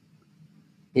position?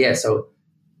 Yeah, so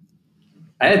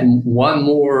I had one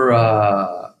more,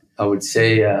 I would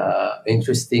say,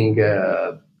 interesting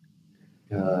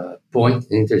point,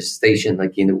 interstation,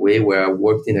 like in a way where I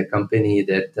worked in a company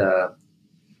that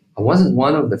I wasn't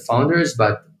one of the founders,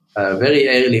 but very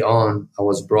early on, I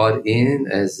was brought in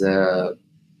as a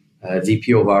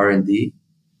VP of R&D.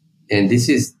 And this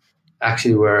is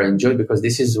actually where I enjoyed, because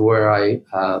this is where I,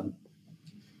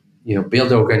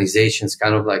 build organizations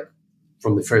kind of like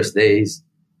from the first days,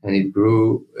 and it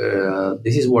grew.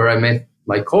 This is where I met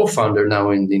my co-founder now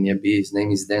in LinearB. His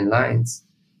name is Dan Lyons.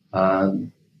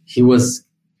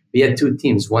 We had 2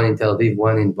 teams, one in Tel Aviv,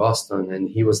 one in Boston, and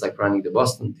he was like running the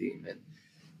Boston team. And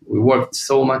we worked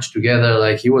so much together.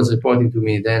 Like he was reporting to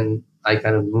me. Then I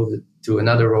kind of moved to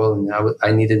another role, and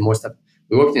I needed more stuff.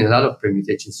 We worked in a lot of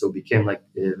permutations, so became like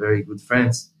very good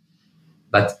friends.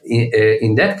 But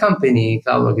in that company,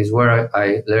 CloudLog is where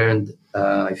I learned,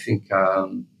 I think,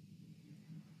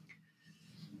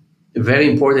 very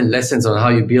important lessons on how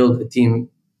you build a team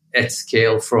at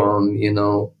scale from,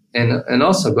 and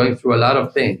also going through a lot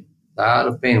of pain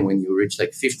when you reach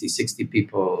like 50, 60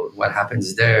 people, what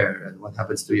happens there and what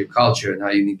happens to your culture and how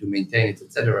you need to maintain it,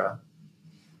 etc.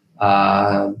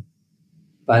 But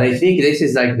I think this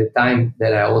is like the time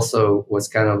that I also was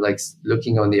kind of like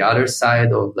looking on the other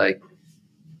side of like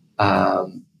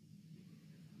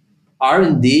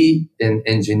R&D and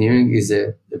engineering is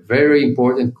a very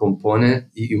important component.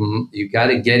 You got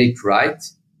to get it right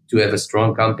to have a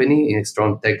strong company, a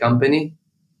strong tech company.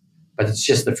 But it's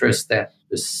just the first step.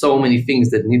 There's so many things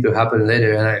that need to happen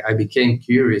later. And I became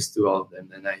curious to all of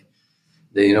them. And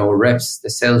the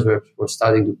sales reps were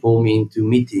starting to pull me into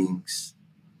meetings.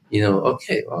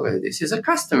 Okay, this is a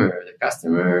customer. The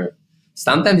customer,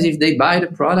 sometimes if they buy the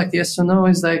product, yes or no,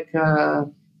 is like,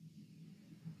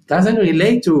 doesn't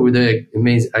relate to the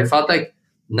amazing. I felt like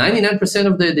 99%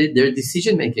 of their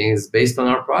decision-making is based on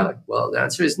our product. Well, the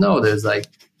answer is no. There's like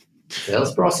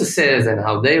sales processes and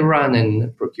how they run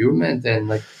and procurement and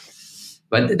like,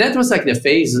 but that was like the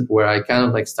phase where I kind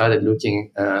of like started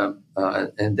looking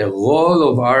and the role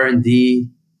of R&D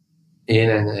in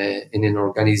an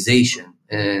organization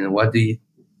and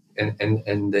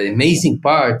and the amazing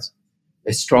part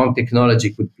a strong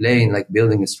technology could play in like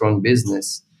building a strong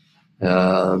business.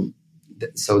 So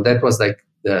that was like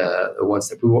the one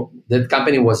step. That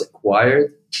company was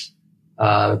acquired.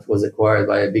 It was acquired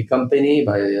by a big company,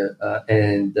 so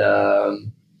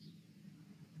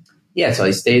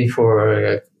I stayed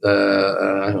for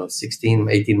 16,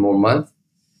 18 more months.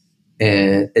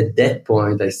 And at that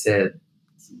point, I said,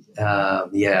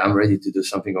 I'm ready to do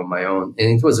something on my own.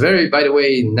 And it was very, by the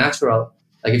way, natural.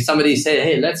 Like if somebody said,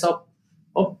 hey, let's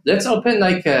open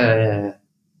like a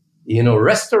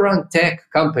restaurant tech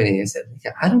company. I said,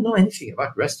 I don't know anything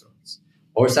about restaurants.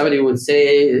 Or somebody would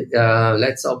say,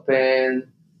 let's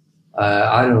open,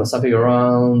 something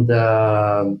around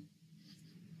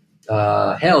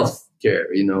healthcare.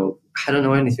 I don't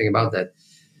know anything about that.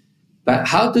 But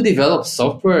how to develop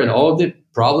software and all the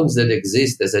problems that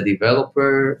exist as a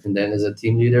developer and then as a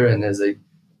team leader and as a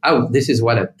this is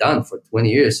what I've done for 20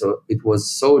 years. So it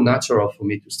was so natural for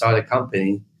me to start a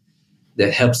company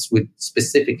that helps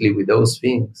specifically with those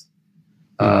things,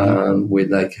 with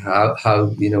like how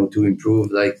to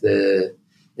improve like the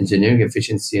engineering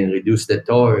efficiency and reduce the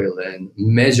toil and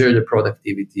measure the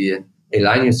productivity and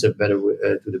align yourself better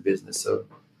to the business. So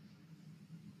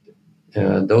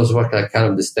those were like kind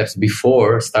of the steps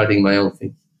before starting my own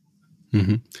thing.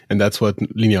 Mm-hmm. And that's what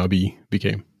LinearB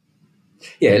became.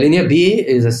 Yeah, LinearB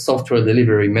is a software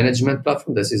delivery management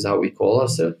platform. This is how we call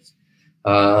ourselves.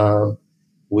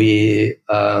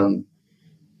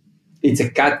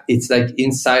 It's like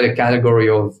inside a category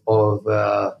of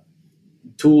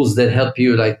tools that help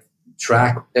you like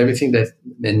track everything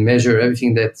and measure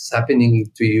everything that's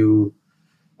happening to you,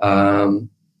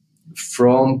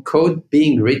 from code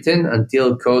being written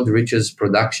until code reaches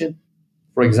production,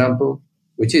 for example,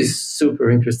 which is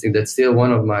super interesting. That's still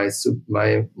one of my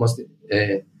most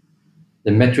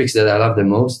the metrics that I love the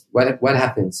most. What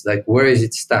happens? Like, where is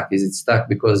it stuck? Is it stuck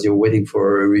because you're waiting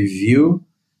for a review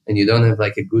and you don't have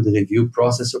like a good review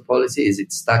process or policy? Is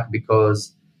it stuck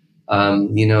because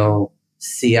the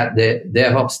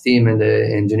DevOps team and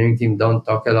the engineering team don't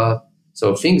talk a lot?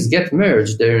 So things get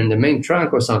merged. They're in the main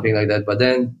trunk or something like that, but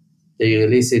then they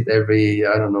release it every,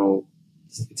 I don't know,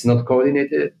 it's not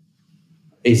coordinated.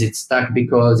 Is it stuck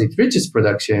because it reaches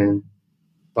production,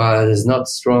 but it's not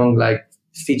strong like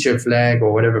feature flag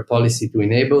or whatever policy to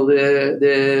enable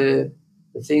the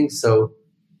thing? So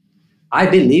I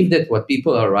believe that what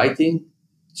people are writing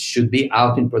should be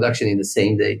out in production in the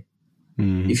same day.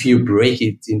 If you break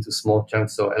it into small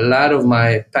chunks. So a lot of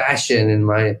my passion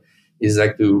is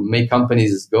like to make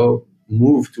companies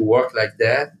move to work like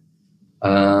that.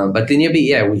 But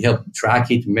LinearB, we help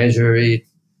track it, measure it.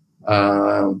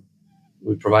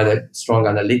 We provide a strong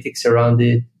analytics around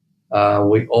it.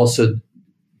 We also,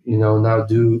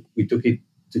 we took it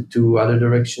to two other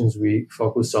directions. We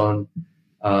focus on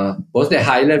both the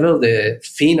high level, the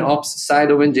FinOps side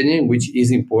of engineering, which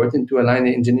is important to align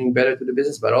the engineering better to the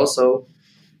business, but also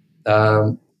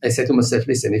I said to myself,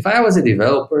 listen, if I was a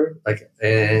developer,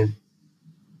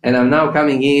 and I'm now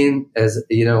coming in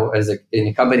in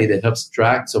a company that helps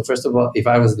track. So first of all, if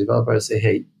I was a developer, I'd say,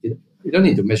 hey, you don't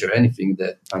need to measure anything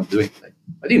that I'm doing. Like,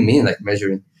 what do you mean, like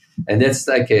measuring? And that's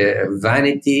like a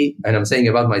vanity. And I'm saying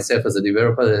about myself as a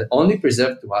developer that only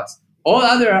preserved to us. All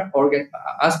other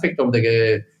aspect of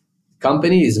the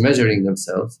company is measuring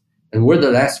themselves. And we're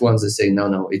the last ones that say,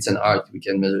 no, it's an art. We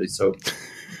can measure it. So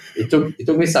it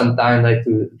took me some time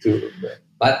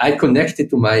but I connected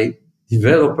to my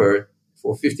developer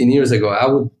for 15 years ago. I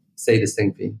would say the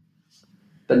same thing.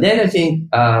 But then I think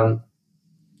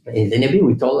in LinearB,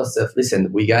 we told ourselves,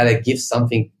 listen, we got to give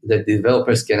something that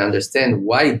developers can understand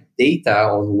why data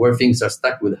on where things are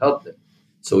stuck would help them.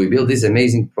 So we built this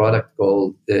amazing product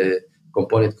called the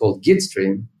component called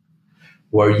Gitstream,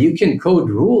 where you can code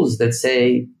rules that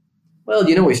say, well,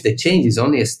 if the change is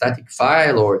only a static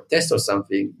file or a test or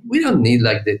something, we don't need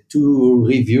like the 2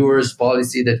 reviewers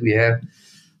policy that we have.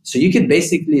 So you can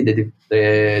basically, the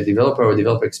developer or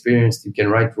developer experience, you can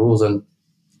write rules on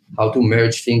how to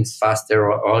merge things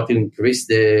faster or how to increase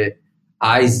the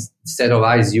set of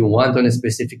eyes you want on a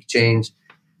specific change,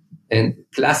 and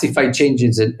classify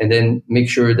changes and then make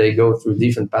sure they go through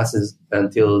different passes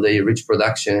until they reach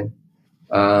production.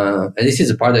 And this is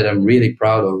a part that I'm really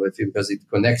proud of, because it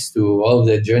connects to all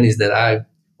the journey that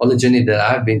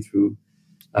I've been through,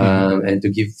 and to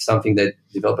give something that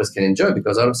developers can enjoy.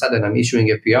 Because all of a sudden I'm issuing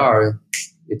a PR,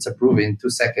 it's approved in 2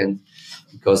 seconds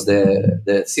because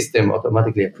the system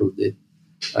automatically approved it.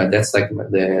 That's like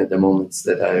the moments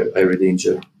that I really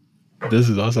enjoy. This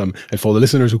is awesome. And for the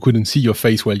listeners who couldn't see your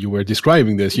face while you were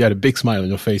describing this, you had a big smile on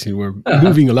your face and you were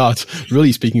moving a lot,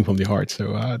 really speaking from the heart.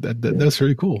 So that's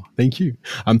really cool. Thank you.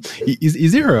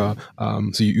 Is there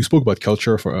so you spoke about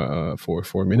culture for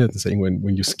a minute, and saying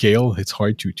when you scale, it's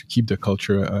hard to keep the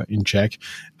culture in check.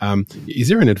 Is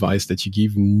there an advice that you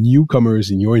give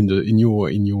newcomers in your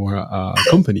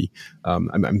company?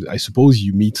 I suppose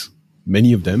you meet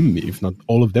many of them, if not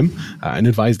all of them, an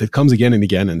advice that comes again and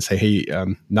again and say, hey,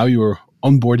 now you're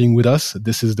onboarding with us,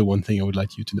 this is the one thing I would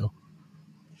like you to know.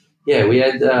 Yeah, we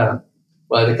had, the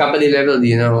company level,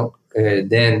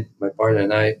 Dan, my partner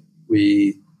and I,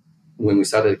 when we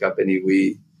started the company,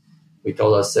 we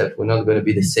told ourselves we're not going to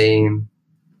be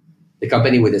the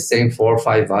company with the same 4 or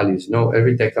 5 values. No,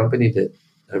 every tech company that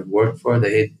I've worked for,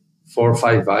 they had 4 or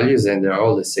 5 values and they're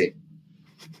all the same.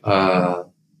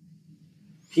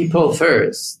 People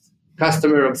first,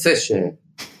 customer obsession.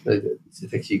 Like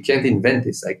you can't invent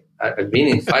this. Like I've been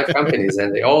in 5 companies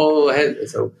and they all had.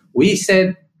 So we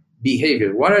said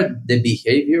behavior. What are the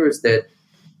behaviors that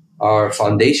our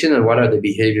foundation and what are the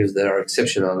behaviors that are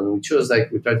exceptional. And we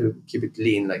try to keep it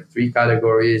lean, like 3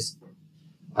 categories.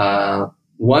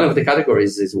 One of the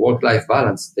categories is work-life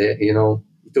balance. It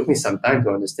took me some time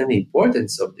to understand the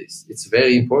importance of this. It's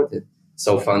very important.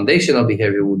 So foundational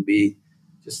behavior would be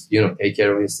just, take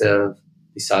care of yourself,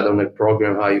 decide on a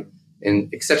program,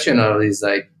 and exceptional is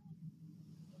like,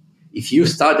 if you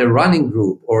start a running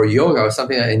group or yoga or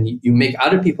something, and you make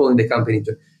other people in the company,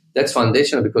 that's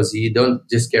foundational because you don't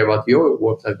just care about your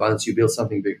work-life balance, you build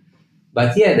something big.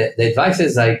 But yeah, the advice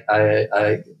is like,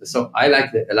 so I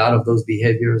like a lot of those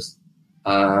behaviors.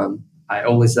 I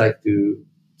always like to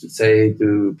say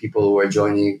to people who are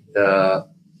joining,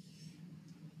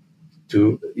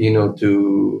 to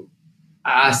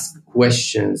ask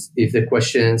questions. If the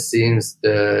question seems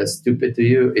stupid to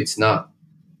you, it's not.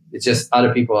 It's just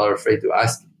other people are afraid to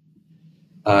ask.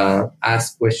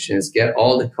 Ask questions. Get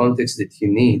all the context that you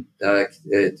need to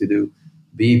do.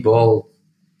 Be bold.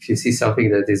 If you see something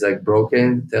that is like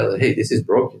broken, tell, hey, this is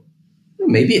broken.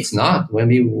 Maybe it's not.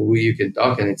 Maybe you can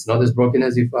talk and it's not as broken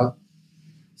as you thought.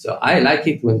 So I like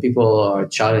it when people are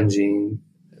challenging.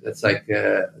 That's like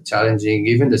challenging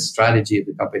even the strategy of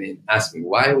the company and asking,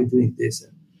 why are we doing this?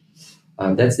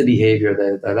 That's the behavior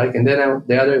that I like. And then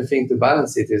the other thing to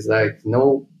balance it is like,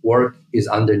 no work is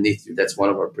underneath you. That's one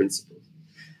of our principles.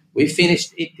 We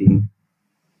finished eating,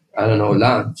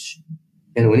 lunch,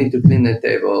 and we need to clean the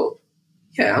table.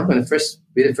 Yeah, I'm going to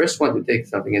be the first one to take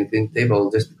something and clean the table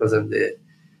just because of the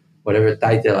whatever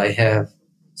title I have.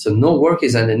 So no work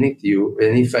is underneath you.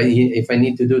 And if I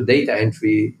need to do data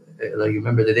entry, like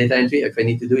remember the data entry, if I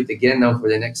need to do it again now for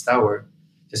the next hour,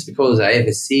 just because I have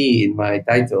a C in my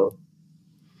title,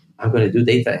 I'm going to do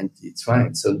data entry. It's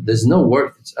fine. So there's no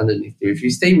work that's underneath you. If you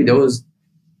stay with those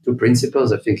 2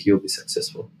 principles, I think you'll be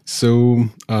successful. So,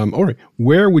 Ori,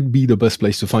 where would be the best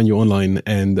place to find you online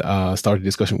and start a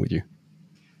discussion with you?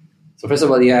 So first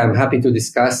of all, I'm happy to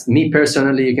discuss. Me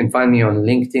personally, you can find me on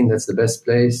LinkedIn. That's the best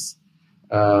place.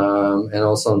 And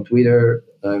also on Twitter.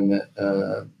 And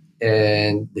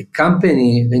the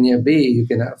company, LinearB, you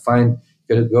can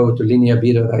go to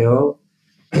linearb.io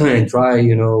and try,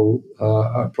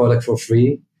 our product for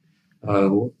free.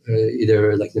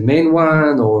 Either like the main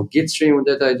one or Gitstream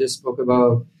that I just spoke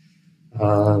about.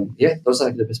 Those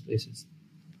are the best places.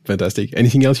 Fantastic.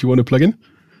 Anything else you want to plug in?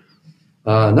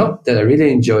 No, that I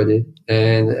really enjoyed it.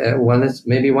 And one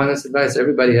advice,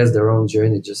 everybody has their own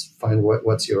journey. Just find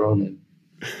what's your own and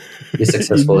be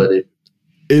successful at it.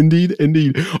 Indeed.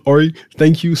 Ori,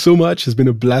 thank you so much. It's been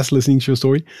a blast listening to your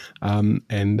story. Thank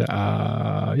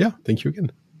you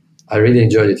again. I really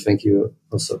enjoyed it. Thank you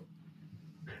also.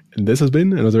 And this has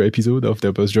been another episode of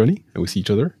Developer's Journey, and we'll see each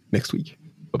other next week.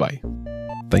 Bye-bye.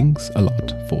 Thanks a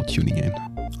lot for tuning in.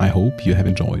 I hope you have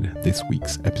enjoyed this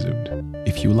week's episode.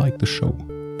 If you like the show,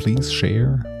 please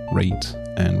share, rate,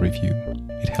 and review.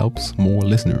 It helps more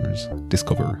listeners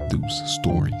discover those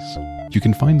stories. You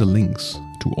can find the links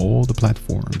to all the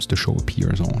platforms the show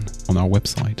appears on our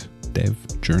website,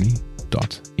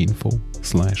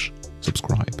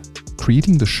 devjourney.info/subscribe.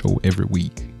 Creating the show every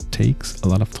week takes a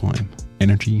lot of time,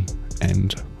 energy,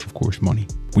 and of course money.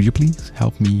 Would you please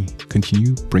help me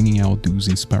continue bringing out those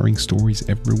inspiring stories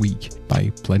every week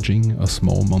by pledging a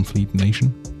small monthly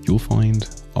donation? You'll find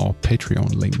our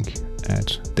Patreon link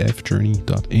at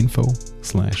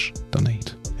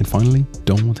devjourney.info/donate. And finally,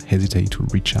 don't hesitate to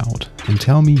reach out and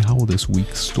tell me how this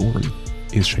week's story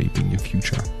is shaping your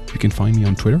future. You can find me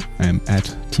on Twitter. I'm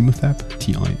at Timothep,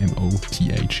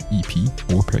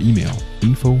 Timothep, or per email,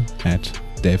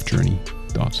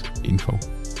 info@devjourney.info.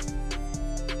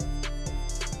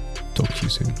 Talk to you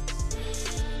soon.